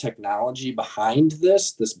understand the technology behind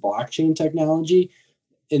this blockchain technology,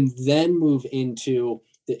 and then move into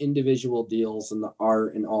the individual deals and the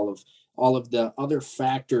art and all of the other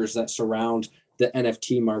factors that surround the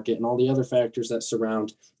NFT market and all the other factors that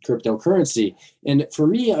surround cryptocurrency. And for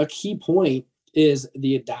me, a key point is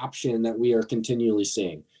the adoption that we are continually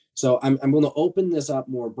seeing. So I'm going to open this up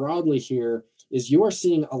more broadly here, is you are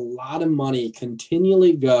seeing a lot of money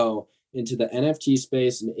continually go into the NFT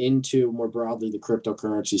space and into more broadly the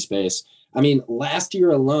cryptocurrency space. I mean, last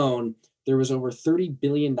year alone, there was over $30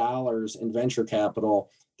 billion in venture capital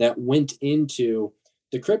that went into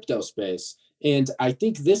the crypto space. And I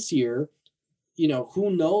think this year,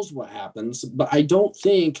 who knows what happens, but I don't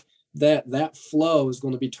think that flow is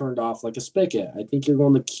going to be turned off like a spigot. I think you're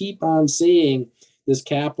going to keep on seeing this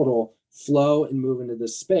capital flow and move into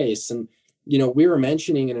this space. And, we were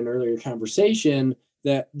mentioning in an earlier conversation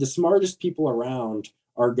that the smartest people around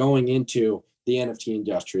are going into the NFT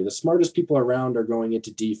industry. The smartest people around are going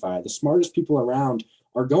into DeFi. The smartest people around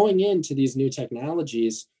are going into these new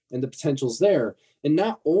technologies and the potential's there. And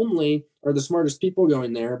not only are the smartest people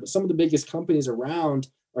going there, but some of the biggest companies around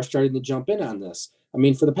are starting to jump in on this. I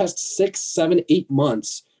mean, for the past 6, 7, 8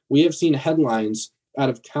 months, we have seen headlines out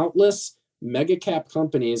of countless mega cap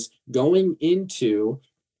companies going into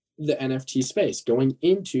the NFT space, going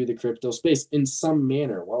into the crypto space in some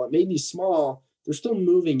manner. While it may be small, they're still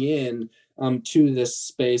moving in to this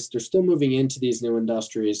space. They're still moving into these new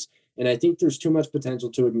industries. And I think there's too much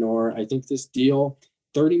potential to ignore. I think this deal,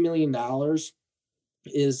 $30 million,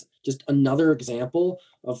 is just another example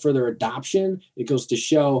of further adoption. It goes to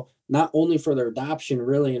show not only further adoption,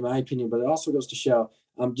 really, in my opinion, but it also goes to show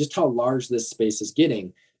just how large this space is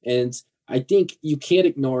getting. And I think you can't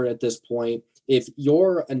ignore it at this point. If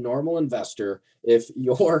you're a normal investor, if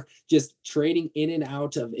you're just trading in and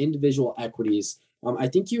out of individual equities, I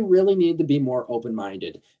think you really need to be more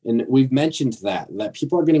open-minded. And we've mentioned that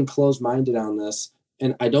people are getting closed-minded on this.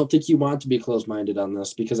 And I don't think you want to be closed-minded on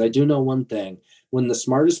this, because I do know one thing: when the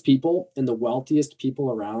smartest people and the wealthiest people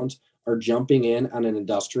around are jumping in on an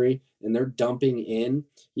industry and they're dumping in,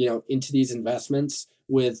 into these investments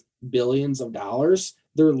with billions of dollars,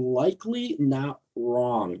 they're likely not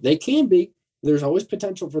wrong. They can be. There's always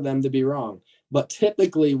potential for them to be wrong. But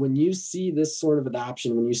typically, when you see this sort of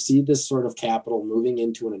adoption, when you see this sort of capital moving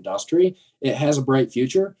into an industry, it has a bright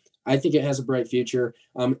future. I think it has a bright future,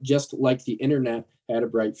 just like the internet had a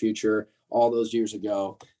bright future all those years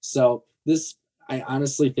ago. So this, I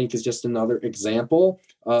honestly think, is just another example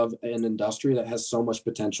of an industry that has so much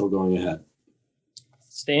potential going ahead.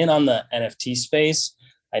 Staying on the NFT space,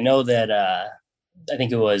 I know that I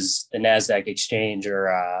think it was the NASDAQ exchange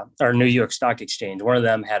or New York Stock Exchange. One of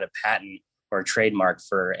them had a patent or a trademark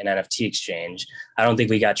for an NFT exchange. I don't think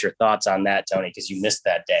we got your thoughts on that, Tony, because you missed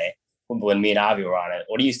that day when me and Avi were on it.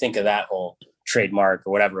 What do you think of that whole trademark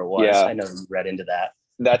or whatever it was? Yeah. I know you read into that.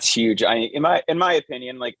 That's huge. In my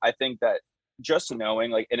opinion, I think that just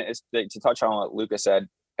knowing, and it's to touch on what Luca said,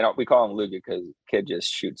 and we call him Luca because kid just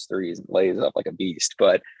shoots threes and lays up like a beast.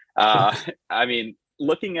 But I mean,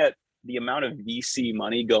 looking at the amount of VC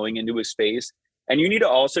money going into a space, and you need to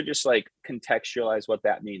also just contextualize what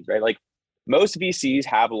that means, right? Most VCs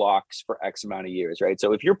have locks for X amount of years, right?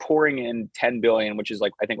 So if you're pouring in 10 billion, which is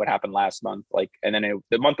I think what happened last month, and then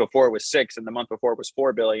the month before it was 6 and the month before it was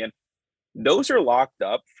 4 billion, those are locked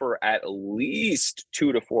up for at least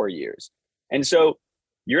 2 to 4 years. And so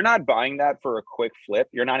you're not buying that for a quick flip.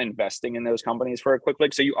 You're not investing in those companies for a quick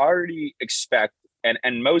flip. So you already expect,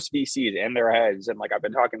 and most VCs in their heads, and I've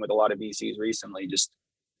been talking with a lot of VCs recently, just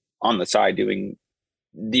on the side doing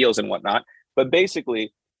deals and whatnot. But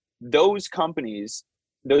basically, those companies,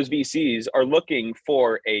 those VCs are looking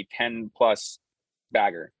for a 10 plus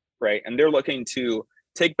bagger, right? And they're looking to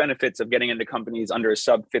take benefits of getting into companies under a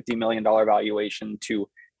sub $50 million valuation to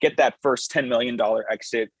get that first $10 million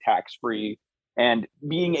exit tax free, and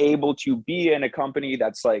being able to be in a company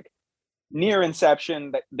that's near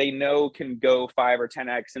inception that they know can go 5 or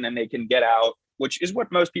 10x and then they can get out, which is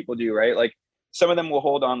what most people do, right? Like some of them will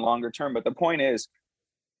hold on longer term, but the point is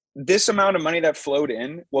this amount of money that flowed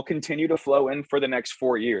in will continue to flow in for the next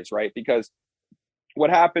 4 years, right? Because what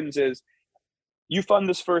happens is you fund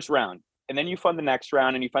this first round and then you fund the next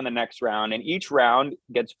round and you fund the next round, and each round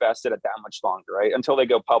gets vested at that much longer, right? Until they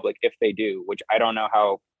go public, if they do, which I don't know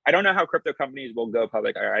how crypto companies will go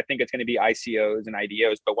public. I think it's going to be ICOs and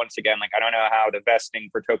IDOs, but once again, like I don't know how the vesting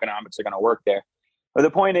for tokenomics are going to work there. But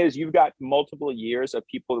the point is, you've got multiple years of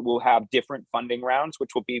people that will have different funding rounds,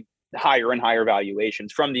 which will be higher and higher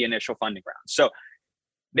valuations from the initial funding round. So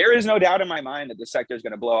there is no doubt in my mind that the sector is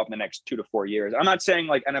going to blow up in the next 2 to 4 years. I'm not saying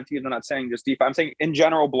like NFTs, I'm not saying just DeFi. I'm saying in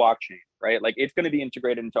general blockchain, right? Like it's going to be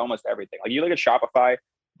integrated into almost everything. Like you look at Shopify,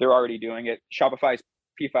 they're already doing it. Shopify's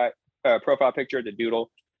P5 profile picture, the doodle.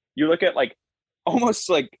 You look at like almost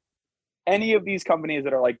like any of these companies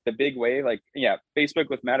that are like the big wave, like yeah, Facebook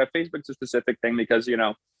with Meta. Facebook's a specific thing because, you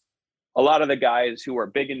know, a lot of the guys who are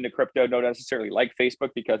big into crypto don't necessarily like Facebook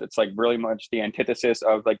because it's like really much the antithesis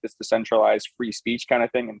of like this decentralized free speech kind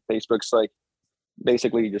of thing. And Facebook's like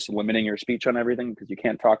basically just limiting your speech on everything because you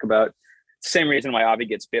can't talk about. It's the same reason why Avi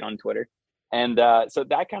gets bit on Twitter. And so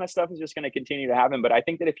that kind of stuff is just going to continue to happen. But I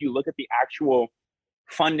think that if you look at the actual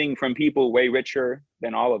funding from people way richer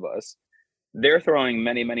than all of us, they're throwing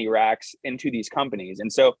many, many racks into these companies.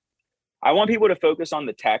 And so I want people to focus on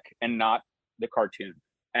the tech and not the cartoon.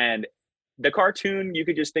 And the cartoon, you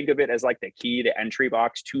could just think of it as like the key, the entry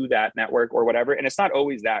box to that network or whatever. And it's not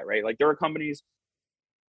always that, right? Like there are companies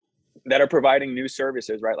that are providing new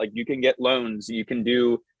services, right? Like you can get loans, you can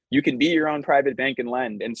be your own private bank and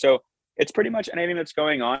lend. And so it's pretty much anything that's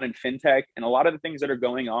going on in fintech and a lot of the things that are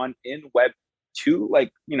going on in Web2,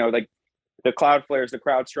 like, you know, like the Cloudflares, the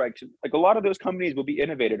CrowdStrikes, like a lot of those companies will be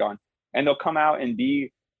innovated on and they'll come out and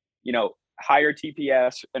be, you know, higher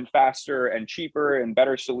TPS and faster and cheaper and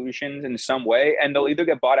better solutions in some way. And they'll either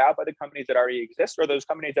get bought out by the companies that already exist or those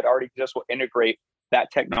companies that already exist will integrate that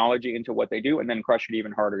technology into what they do and then crush it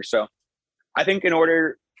even harder. So I think in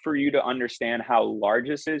order for you to understand how large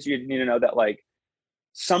this is, you need to know that like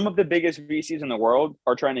some of the biggest VCs in the world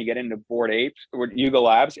are trying to get into Bored Apes or Yuga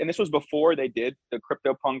Labs. And this was before they did the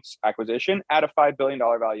CryptoPunks acquisition at a $5 billion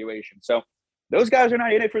valuation. So those guys are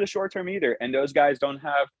not in it for the short term either. And those guys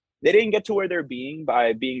they didn't get to where they're being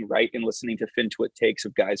by being right and listening to FinTwit takes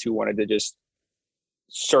of guys who wanted to just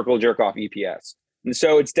circle jerk off EPS. And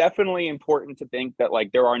so it's definitely important to think that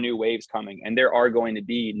like there are new waves coming and there are going to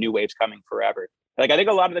be new waves coming forever. Like I think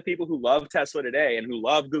a lot of the people who love Tesla today and who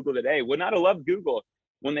love Google today would not have loved Google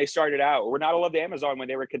when they started out, or would not have loved Amazon when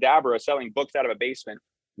they were Cadabra selling books out of a basement.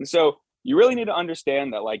 And so you really need to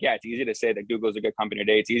understand that like, yeah, it's easy to say that Google's a good company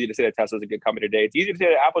today. It's easy to say that Tesla's a good company today. It's easy to say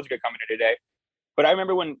that Apple's a good company today. But I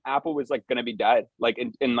remember when Apple was like going to be dead, like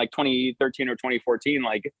in like 2013 or 2014,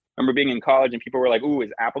 like I remember being in college and people were like, ooh,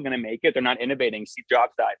 is Apple going to make it? They're not innovating. Steve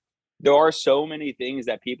Jobs died. There are so many things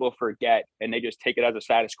that people forget and they just take it as a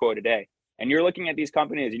status quo today. And you're looking at these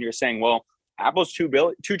companies and you're saying, well, Apple's 2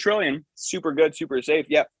 trillion, super good, super safe.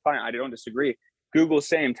 Yeah, fine. I don't disagree. Google's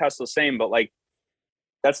same, Tesla's same, but like,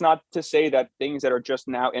 that's not to say that things that are just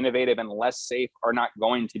now innovative and less safe are not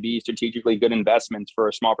going to be strategically good investments for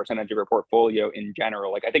a small percentage of your portfolio in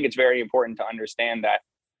general. Like, I think it's very important to understand that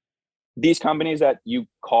these companies that you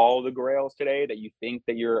call the grails today, that you think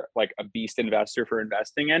that you're like a beast investor for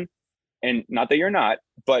investing in, and not that you're not,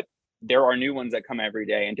 but there are new ones that come every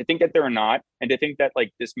day. And to think that they're not, and to think that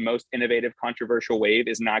like this most innovative, controversial wave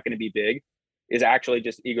is not going to be big is actually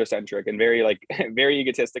just egocentric and very like very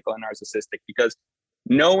egotistical and narcissistic, because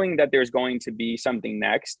knowing that there's going to be something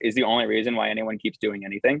next is the only reason why anyone keeps doing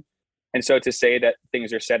anything. And so to say that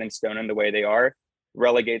things are set in stone in the way they are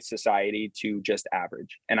relegates society to just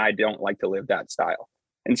average. And I don't like to live that style.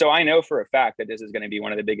 And so I know for a fact that this is going to be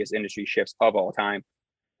one of the biggest industry shifts of all time.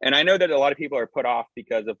 And I know that a lot of people are put off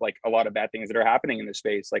because of like a lot of bad things that are happening in the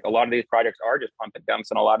space. Like a lot of these projects are just pump and dumps,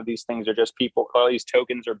 and a lot of these things are just people call these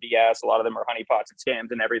tokens or BS. A lot of them are honeypots and scams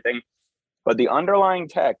and everything. But the underlying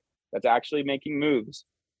tech that's actually making moves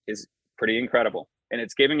is pretty incredible. And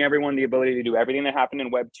it's giving everyone the ability to do everything that happened in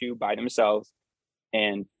Web 2 by themselves,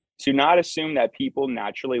 and to not assume that people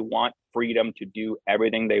naturally want freedom to do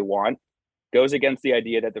everything they want goes against the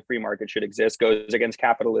idea that the free market should exist, goes against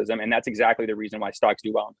capitalism. And that's exactly the reason why stocks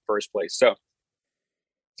do well in the first place. So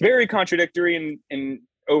it's very contradictory in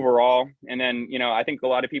overall. And then, you know, I think a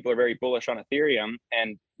lot of people are very bullish on Ethereum,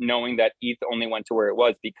 and knowing that ETH only went to where it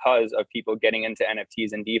was because of people getting into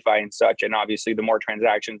NFTs and DeFi and such. And obviously the more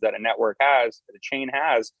transactions that a network has, the chain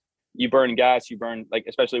has, you burn gas, you burn, like,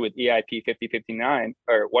 especially with EIP 5059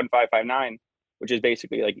 or 1559, which is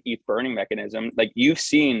basically like ETH burning mechanism, like you've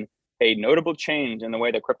seen a notable change in the way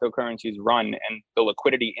that cryptocurrencies run and the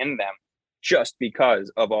liquidity in them just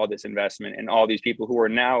because of all this investment and all these people who are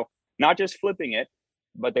now not just flipping it,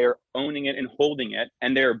 but they're owning it and holding it,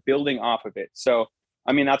 and they're building off of it. So,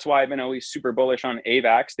 I mean, that's why I've been always super bullish on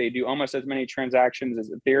AVAX. They do almost as many transactions as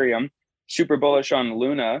Ethereum. Super bullish on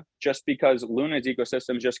Luna, just because Luna's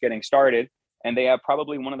ecosystem is just getting started, and they have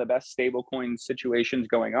probably one of the best stablecoin situations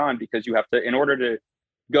going on, because you have to, in order to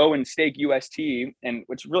go and stake UST, and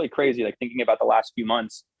what's really crazy, like thinking about the last few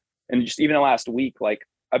months and just even the last week, like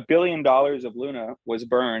 $1 billion of Luna was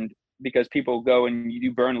burned because people go and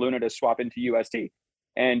you burn Luna to swap into UST.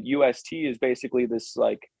 And UST is basically this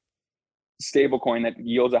like stable coin that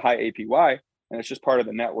yields a high APY, and it's just part of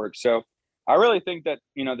the network. So I really think that,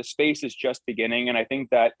 you know, the space is just beginning. And I think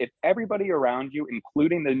that if everybody around you,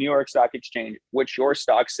 including the New York Stock Exchange, which your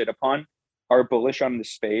stocks sit upon, are bullish on the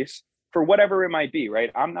space for whatever it might be,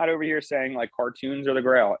 right? I'm not over here saying like cartoons are the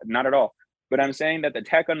grail, not at all. But I'm saying that the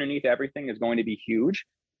tech underneath everything is going to be huge.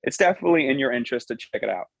 It's definitely in your interest to check it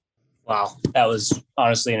out. Wow, that was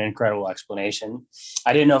honestly an incredible explanation.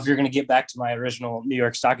 I didn't know if you're going to get back to my original New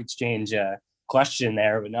York Stock Exchange question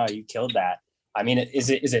there, but no, you killed that. I mean, is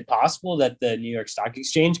it possible that the New York Stock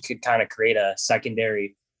Exchange could kind of create a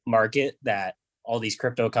secondary market that all these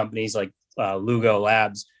crypto companies like Lugo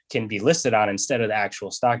Labs can be listed on instead of the actual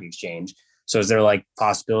stock exchange? So is there like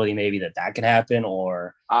possibility maybe that can happen,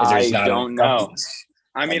 or is there just I don't know.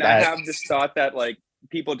 I mean, I have this thought that like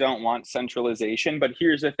people don't want centralization, but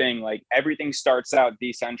here's the thing, like everything starts out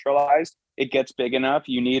decentralized. It gets big enough,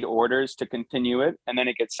 you need orders to continue it, and then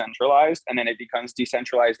it gets centralized, and then it becomes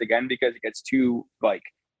decentralized again because it gets too like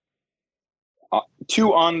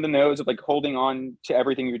too on the nose of like holding on to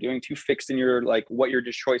everything you're doing, too fixed in your like what your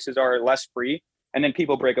choices are, less free. And then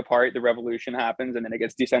people break apart, the revolution happens, and then it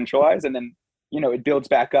gets decentralized, and then, you know, it builds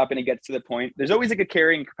back up and it gets to the point. There's always like a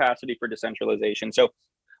carrying capacity for decentralization. So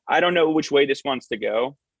I don't know which way this wants to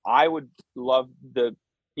go. I would love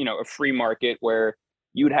a free market where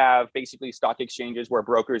you'd have basically stock exchanges where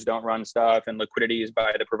brokers don't run stuff and liquidity is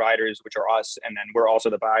by the providers, which are us. And then we're also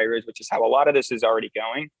the buyers, which is how a lot of this is already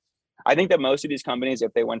going. I think that most of these companies,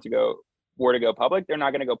 if they were to go public, they're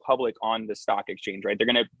not going to go public on the stock exchange, right? They're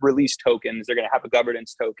going to release tokens. They're going to have a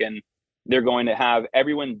governance token. They're going to have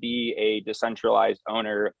everyone be a decentralized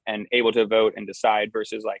owner and able to vote and decide,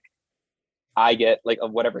 versus like I get like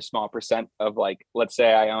of whatever small percent of like, let's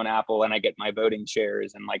say I own Apple and I get my voting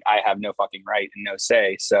shares and like I have no fucking right and no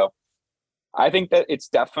say. So I think that it's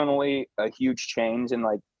definitely a huge change. And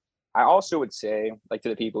like, I also would say like to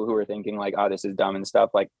the people who are thinking like, oh, this is dumb and stuff,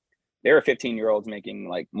 like there are 15-year-olds making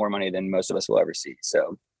like more money than most of us will ever see.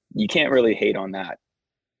 So you can't really hate on that.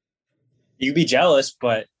 You'd be jealous,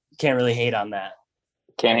 but you can't really hate on that.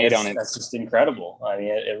 Can't hate on it. That's just incredible. I mean,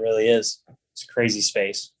 it really is. It's a crazy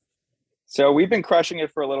space. So we've been crushing it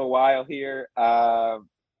for a little while here.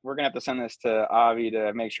 We're gonna have to send this to Avi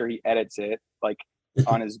to make sure he edits it, like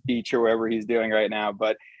on his beach or wherever he's doing right now.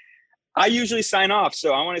 But I usually sign off,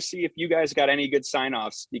 so I want to see if you guys got any good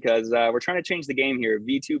sign-offs, because we're trying to change the game here.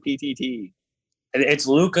 V2PTT. It's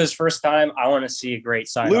Luca's first time. I want to see a great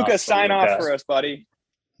sign-off. Luca, sign off for us, buddy.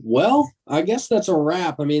 Well, I guess that's a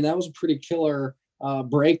wrap. I mean, that was a pretty killer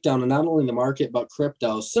breakdown of not only the market, but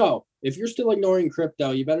crypto. So if you're still ignoring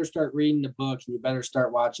crypto, you better start reading the book, and you better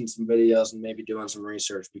start watching some videos and maybe doing some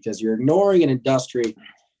research, because you're ignoring an industry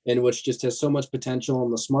in which just has so much potential,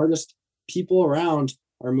 and the smartest people around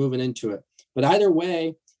are moving into it. But either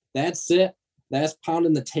way, that's it. That's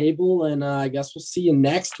pounding the table, and I guess we'll see you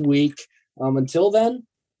next week. Until then,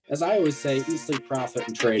 as I always say, eat, sleep, profit,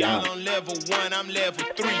 and trade out. Y'all on level 1, I'm level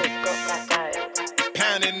 3.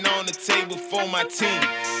 Pounding on the table for my team.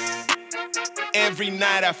 Every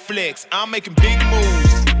night I flex, I'm making big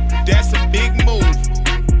moves. That's a big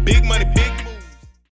move. Big money, big